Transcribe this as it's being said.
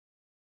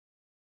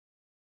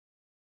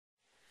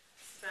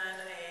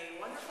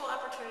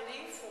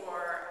opportunity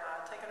for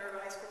Ticonderoga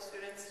High School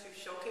students to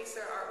showcase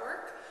their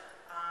artwork.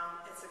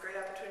 It's a great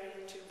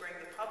opportunity to bring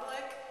the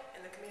public and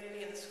the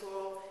community and the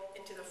school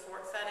into the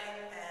fort setting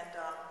and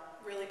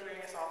really bring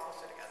us all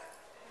closer together.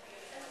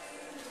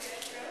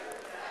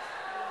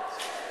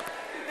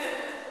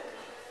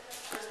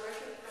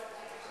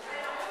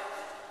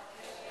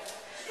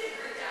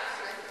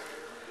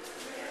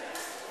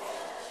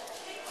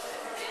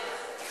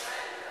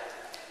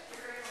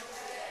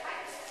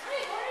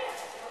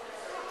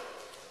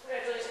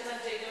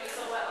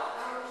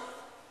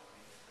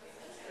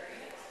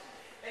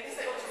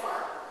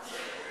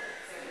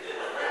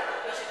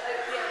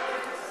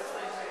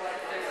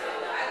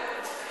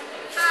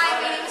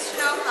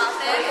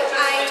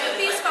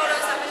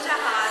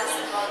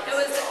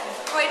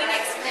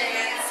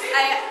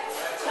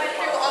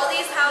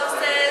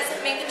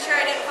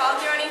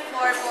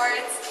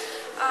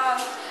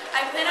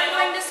 I plan on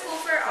going to school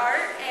for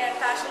art and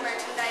fashion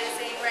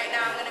merchandising. Right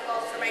now I'm going to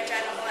go for my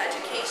general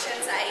education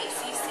at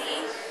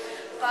ACC.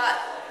 But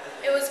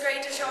it was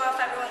great to show off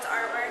everyone's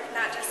artwork.